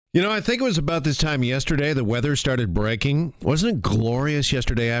You know, I think it was about this time yesterday the weather started breaking. Wasn't it glorious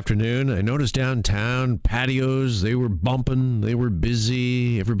yesterday afternoon? I noticed downtown patios, they were bumping, they were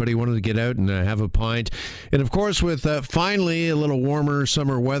busy. Everybody wanted to get out and have a pint. And of course, with finally a little warmer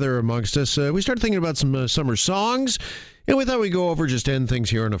summer weather amongst us, we started thinking about some summer songs. And we thought we'd go over, just end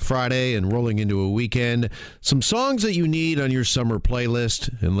things here on a Friday and rolling into a weekend, some songs that you need on your summer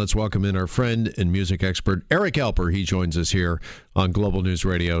playlist. And let's welcome in our friend and music expert, Eric Alper. He joins us here on Global News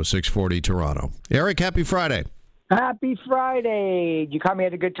Radio 640 Toronto. Eric, happy Friday. Happy Friday. You caught me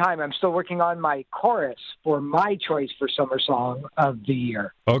at a good time. I'm still working on my chorus for my choice for summer song of the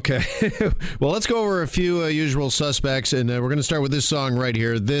year. Okay. Well, let's go over a few usual suspects, and we're going to start with this song right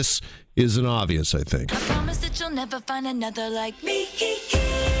here. This is an obvious, I think. I promise that you'll never find another like me.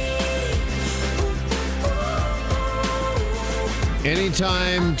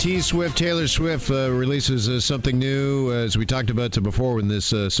 Anytime Taylor Swift releases something new, as we talked about before when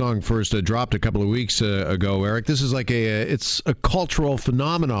this song first dropped a couple of weeks ago, Eric, this is like it's a cultural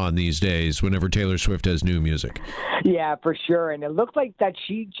phenomenon these days whenever Taylor Swift has new music. Yeah, for sure. And it looked like that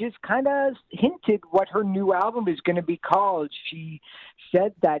she just kind of hinted what her new album is going to be called. She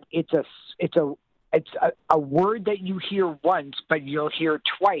said that it's a word that you hear once, but you'll hear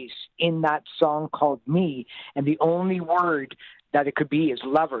twice in that song called Me. And the only word that it could be is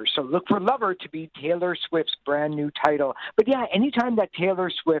Lover. So look for Lover to be Taylor Swift's brand new title. But yeah, anytime that Taylor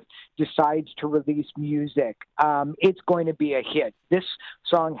Swift decides to release music, it's going to be a hit. This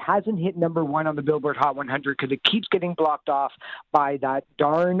song hasn't hit number one on the Billboard Hot 100 because it keeps getting blocked off by that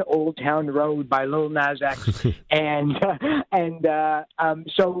darn Old Town Road by Lil Nas X.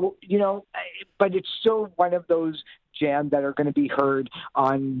 So, you know, but it's still one of those jams that are going to be heard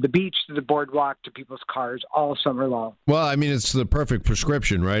on the beach, to the boardwalk, to people's cars all summer long. Well, I mean, it's the perfect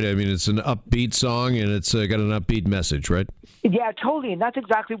prescription, right? I mean, it's an upbeat song, and it's got an upbeat message, right? Yeah, totally. And that's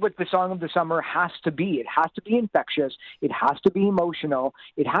exactly what the song of the summer has to be. It has to be infectious. It has to be emotional.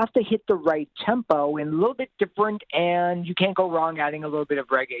 It has to hit the right tempo and a little bit different, and you can't go wrong adding a little bit of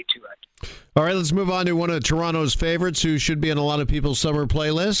reggae to it. All right, let's move on to one of Toronto's favorites who should be on a lot of people's summer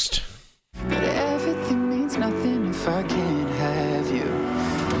playlist. But everything means nothing if I can't have you.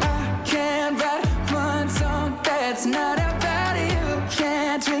 I can't write one song that's not about you.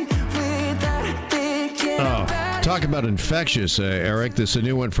 Can't drink without thinking about you. Talk about infectious, Eric. This is a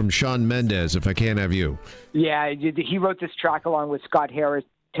new one from Shawn Mendes, If I Can't Have You. Yeah, he wrote this track along with Scott Harris,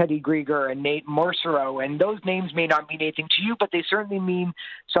 Teddy Grieger, and Nate Morcero, and those names may not mean anything to you, but they certainly mean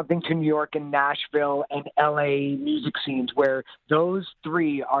something to New York and Nashville and LA music scenes, where those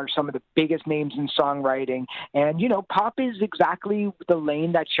three are some of the biggest names in songwriting. And, you know, pop is exactly the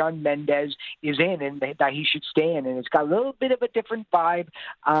lane that Shawn Mendes is in and that he should stay in, and it's got a little bit of a different vibe,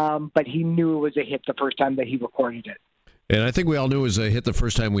 but he knew it was a hit the first time that he recorded it. And I think we all knew it was a hit the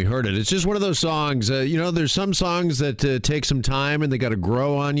first time we heard it. It's just one of those songs, you know, there's some songs that take some time and they got to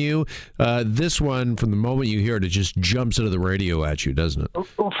grow on you. This one, from the moment you hear it, it just jumps into the radio at you, doesn't it?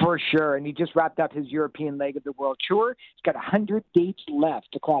 Oh, for sure. And he just wrapped up his European leg of the world tour. He's got 100 dates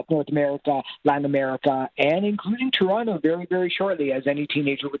left across North America, Latin America, and including Toronto very, very shortly, as any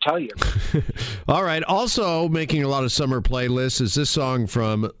teenager would tell you. All right. Also making a lot of summer playlists is this song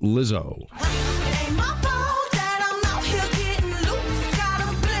from Lizzo.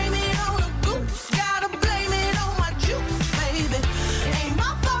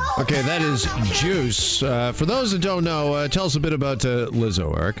 Okay, that is Juice. For those that don't know, tell us a bit about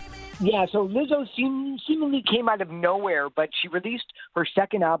Lizzo, Eric. Yeah, so Lizzo seemingly came out of nowhere, but she released her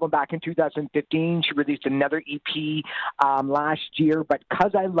second album back in 2015. She released another EP last year, but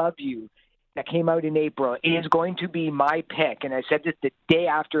 'Cause I Love You, that came out in April, is going to be my pick. And I said this the day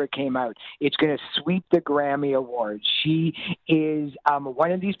after it came out. It's going to sweep the Grammy Awards. She is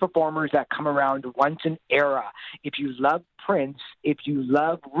one of these performers that come around once an era. If you love Prince, if you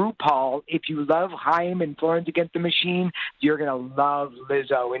love RuPaul, if you love Haim and Florence Against the Machine, you're going to love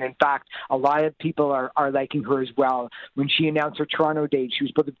Lizzo. And in fact, a lot of people are liking her as well. When she announced her Toronto date, she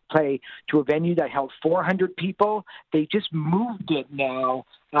was supposed to play to a venue that held 400 people. They just moved it now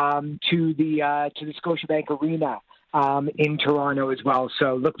to the Scotiabank Arena in Toronto as well.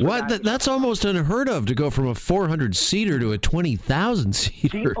 So look for that. That's almost unheard of, to go from a 400-seater to a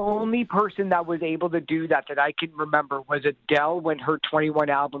 20,000-seater. The only person that was able to do that I can remember was Adele when her 21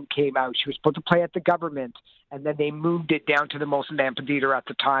 album came out. She was supposed to play at the Government, and then they moved it down to the Molson Amphitheater at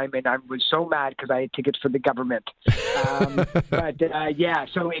the time, and I was so mad because I had tickets for the Government. Yeah,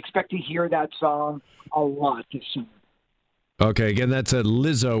 so expect to hear that song a lot this summer. Okay, again, that's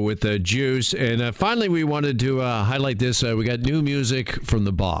Lizzo with Juice. And finally, we wanted to highlight this. We got new music from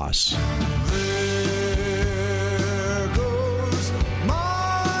The Boss. There goes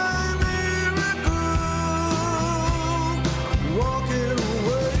my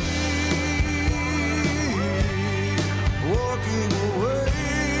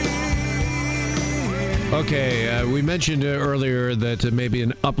Okay, we mentioned earlier that maybe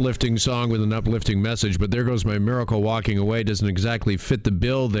an uplifting song with an uplifting message, but There Goes My Miracle Walking Away doesn't exactly fit the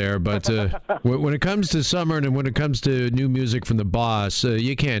bill there. But when it comes to summer and when it comes to new music from the boss,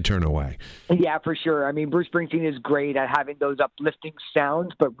 you can't turn away. Yeah, for sure. I mean, Bruce Springsteen is great at having those uplifting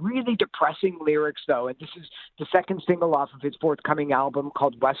sounds, but really depressing lyrics, though. And this is the second single off of his forthcoming album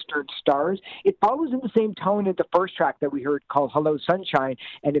called Western Stars. It follows in the same tone as the first track that we heard called Hello Sunshine,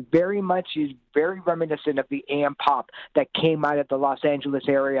 and it very much is very reminiscent of the AM pop that came out of the Los Angeles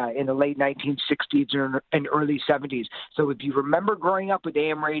area in the late 1960s and early 70s. So if you remember growing up with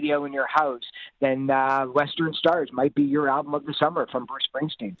AM radio in your house, then Western Stars might be your album of the summer from Bruce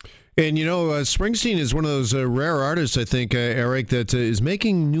Springsteen. And, you know, Springsteen is one of those rare artists, I think, Eric, that is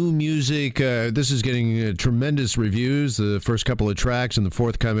making new music. This is getting tremendous reviews, the first couple of tracks in the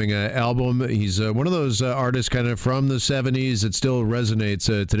forthcoming album. He's one of those artists kind of from the 70s that still resonates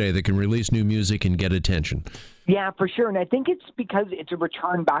today, that can release new music and get attention. Yeah, for sure. And I think it's because it's a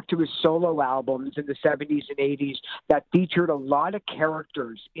return back to his solo albums in the 70s and 80s that featured a lot of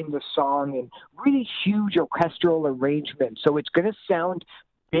characters in the song and really huge orchestral arrangements. So it's going to sound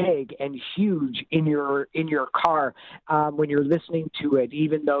big and huge in your car when you're listening to it,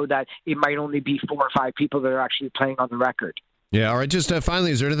 even though that it might only be 4 or 5 people that are actually playing on the record. Yeah, all right. Just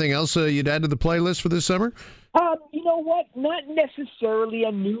finally, is there anything else you'd add to the playlist for this summer? You know what? Not necessarily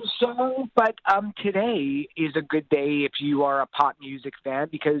a new song, but today is a good day if you are a pop music fan,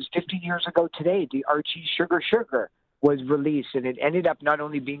 because 50 years ago today, the Archie Sugar Sugar was released, and it ended up not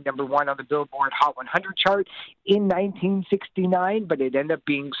only being number 1 on the Billboard Hot 100 chart in 1969, but it ended up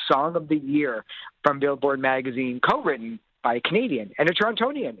being Song of the Year from Billboard magazine, co-written by a Canadian and a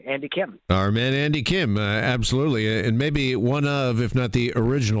Torontonian, Andy Kim. Our man Andy Kim, absolutely, and maybe one of, if not the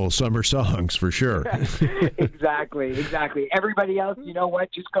original summer songs for sure. Exactly. Everybody else, you know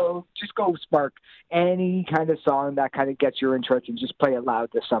what? Just go spark any kind of song that kind of gets your interest and just play it loud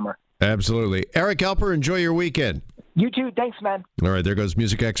this summer. Absolutely. Eric Alper, enjoy your weekend. You too. Thanks, man. All right, there goes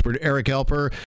music expert Eric Alper.